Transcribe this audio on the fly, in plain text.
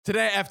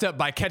Today I effed up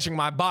by catching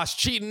my boss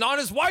cheating on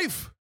his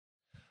wife.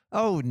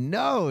 Oh,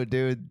 no,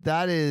 dude.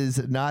 That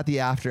is not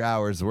the after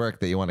hours work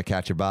that you want to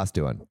catch your boss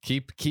doing.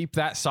 Keep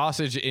that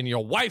sausage in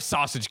your wife's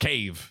sausage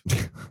cave.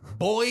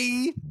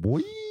 Boy.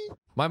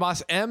 My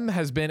boss, M,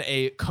 has been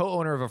a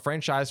co-owner of a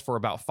franchise for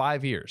about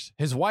 5 years.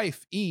 His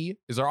wife, E,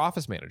 is our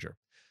office manager.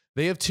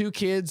 They have 2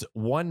 kids,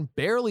 one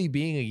barely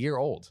being a year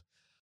old.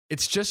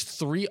 It's just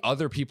 3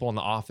 other people in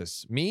the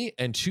office, me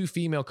and 2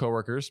 female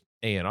coworkers,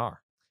 A and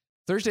R.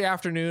 Thursday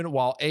afternoon,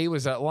 while A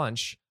was at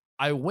lunch,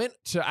 I went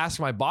to ask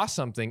my boss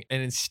something,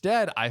 and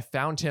instead I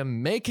found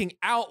him making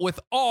out with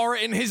R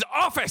in his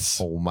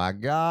office. Oh my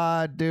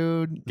God,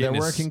 dude. They're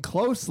working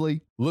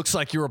closely. Looks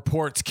like your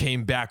reports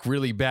came back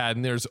really bad,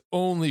 and there's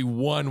only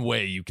one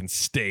way you can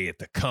stay at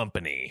the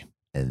company.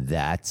 And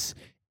that's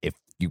if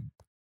you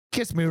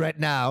kiss me right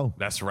now.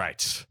 That's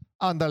right.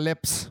 On the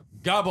lips.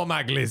 Gobble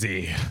my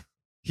glizzy.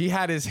 He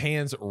had his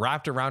hands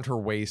wrapped around her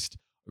waist,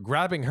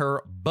 grabbing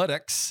her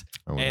buttocks,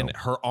 and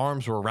her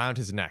arms were around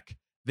his neck.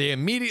 They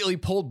immediately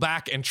pulled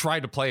back and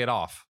tried to play it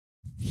off.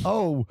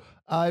 Oh,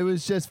 I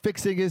was just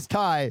fixing his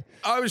tie.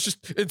 I was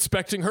just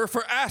inspecting her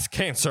for ass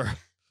cancer.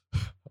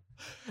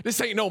 This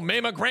ain't no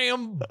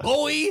mammogram,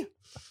 boy.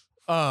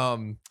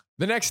 The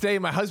next day,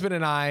 my husband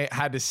and I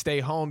had to stay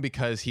home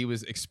because he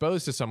was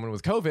exposed to someone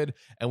with COVID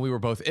and we were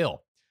both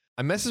ill.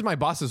 I messaged my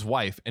boss's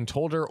wife and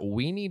told her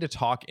we need to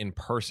talk in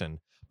person,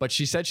 but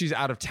she said she's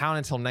out of town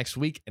until next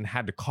week and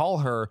had to call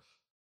her.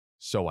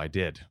 So I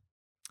did.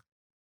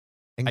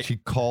 And she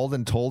called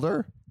and told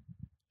her?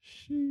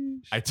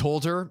 Sheesh. I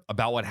told her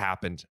about what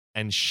happened,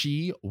 and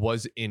she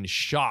was in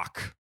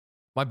shock.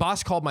 My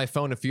boss called my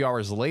phone a few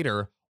hours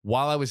later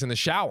while I was in the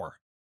shower.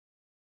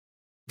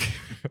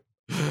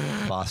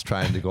 Boss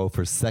trying to go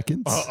for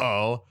seconds?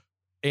 Uh-oh.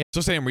 And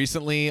so Sam,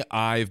 recently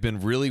I've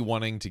been really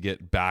wanting to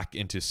get back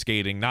into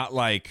skating, not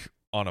like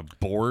on a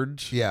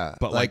board. Yeah,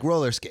 but like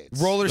roller skates.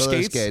 Roller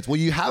skates. Well,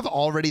 you have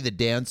already the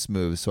dance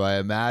moves, so I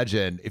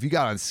imagine if you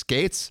got on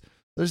skates,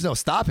 there's no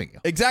stopping you.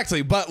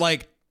 Exactly. But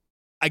like,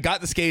 I got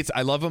the skates.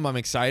 I love them. I'm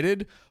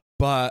excited.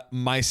 But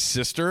my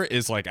sister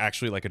is like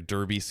actually like a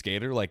derby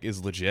skater, like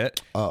is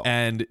legit. Oh.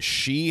 And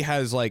she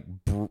has like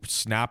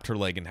snapped her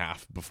leg in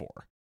half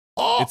before.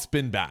 Oh, it's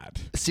been bad.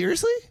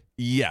 Seriously?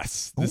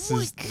 Yes. This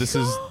is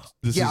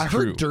I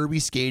true. heard derby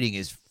skating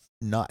is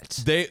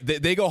nuts. They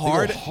go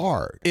hard. They go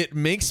hard. It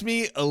makes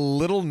me a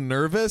little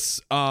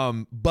nervous.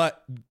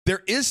 But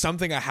there is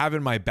something I have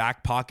in my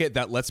back pocket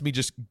that lets me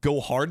just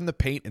go hard in the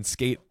paint and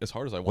skate as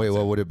hard as I want. Wait,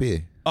 what would it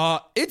be?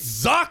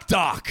 It's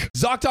ZocDoc.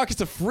 ZocDoc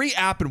is a free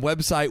app and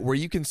website where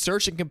you can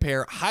search and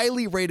compare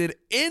highly rated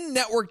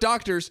in-network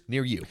doctors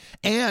near you.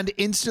 And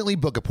instantly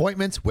book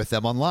appointments with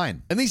them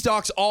online. And these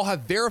docs all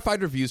have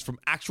verified reviews from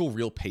actual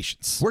real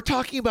patients. We're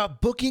talking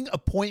about booking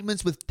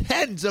appointments with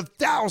tens of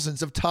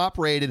thousands of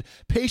top-rated,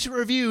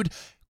 patient-reviewed,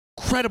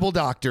 credible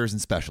doctors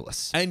and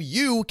specialists. And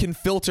you can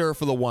filter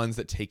for the ones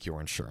that take your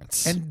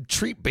insurance. And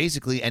treat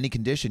basically any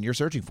condition you're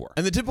searching for.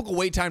 And the typical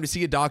wait time to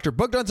see a doctor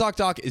booked on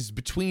ZocDoc is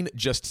between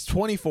just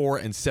 24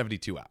 and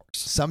 72 hours.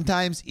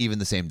 Sometimes even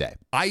the same day.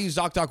 I use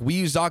ZocDoc, we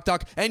use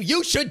ZocDoc, and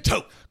you should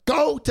too.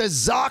 Go to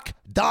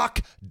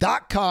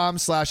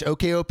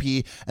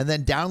ZocDoc.com/OKOP and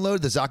then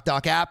download the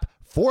ZocDoc app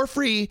for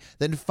free,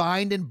 then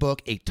find and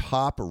book a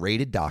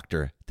top-rated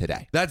doctor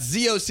today. That's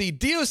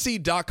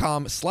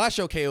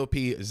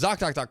ZocDoc.com/OKOP,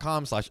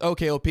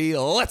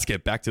 ZocDoc.com/OKOP. Let's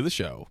get back to the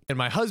show. And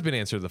my husband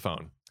answered the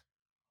phone.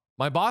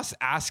 My boss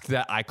asked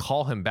that I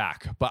call him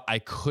back, but I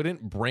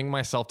couldn't bring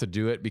myself to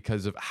do it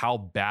because of how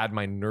bad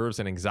my nerves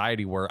and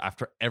anxiety were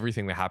after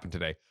everything that happened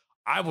today.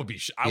 I would be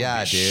shook. Dude.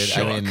 I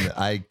mean,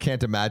 I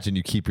can't imagine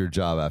you keep your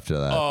job after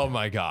that. Oh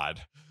my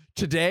God.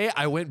 Today,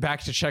 I went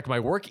back to check my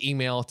work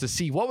email to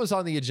see what was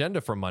on the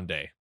agenda for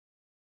Monday.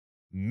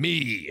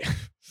 Me.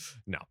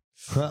 No.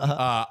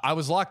 I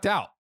was locked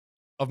out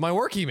of my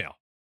work email.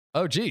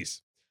 Oh,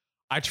 geez.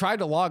 I tried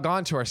to log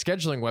on to our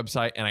scheduling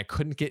website and I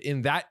couldn't get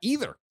in that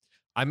either.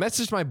 I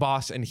messaged my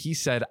boss and he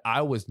said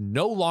I was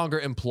no longer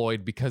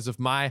employed because of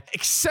my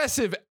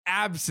excessive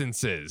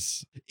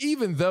absences,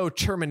 even though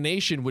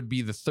termination would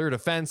be the 3rd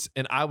offense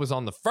and I was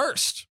on the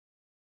 1st.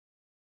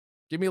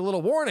 Give me a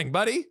little warning,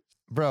 buddy.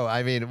 Bro,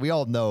 I mean, we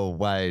all know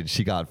why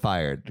she got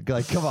fired.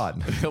 Like, come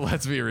on.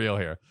 Let's be real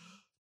here.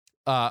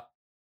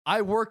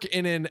 I work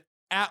in an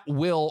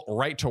at-will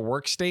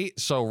right-to-work state,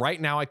 so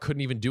right now I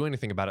couldn't even do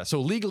anything about it. So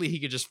legally, he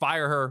could just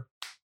fire her.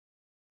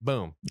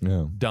 Boom.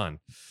 Yeah. Done.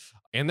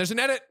 And there's an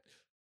edit.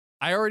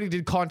 I already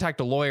did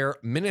contact a lawyer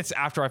minutes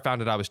after I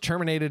found out I was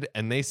terminated,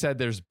 and they said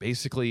there's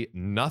basically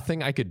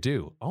nothing I could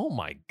do. Oh,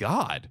 my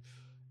God.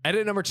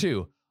 Edit number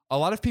 2. A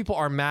lot of people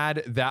are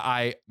mad that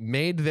I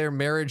made their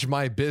marriage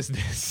my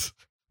business.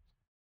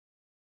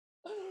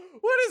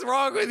 What is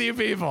wrong with you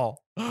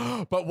people?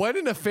 But when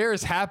an affair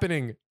is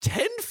happening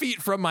 10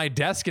 feet from my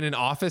desk in an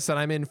office that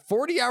I'm in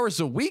 40 hours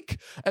a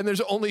week, and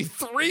there's only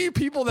 3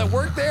 people that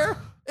work there,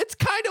 it's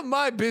kind of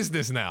my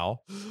business now.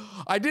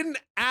 I didn't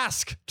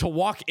ask to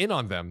walk in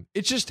on them.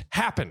 It just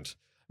happened.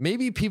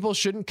 Maybe people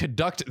shouldn't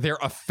conduct their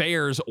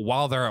affairs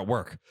while they're at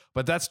work,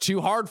 but that's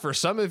too hard for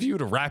some of you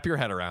to wrap your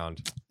head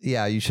around.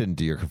 Yeah, you shouldn't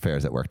do your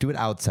affairs at work. Do it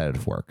outside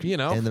of work. You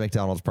know. In the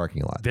McDonald's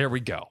parking lot. There we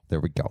go. There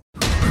we go.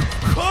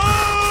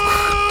 Push!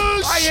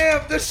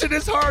 This shit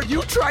is hard.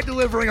 You tried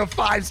delivering a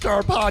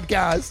 5-star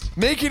podcast.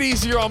 Make it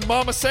easier on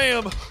Mama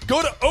Sam.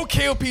 Go to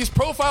OKOP's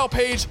profile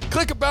page,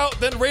 click about,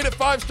 then rate it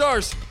 5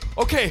 stars.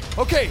 Okay,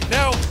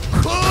 now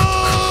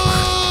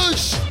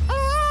push!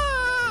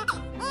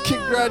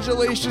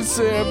 Congratulations,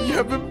 Sam. You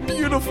have a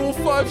beautiful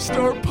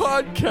 5-star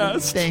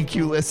podcast. Thank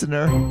you,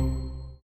 listener.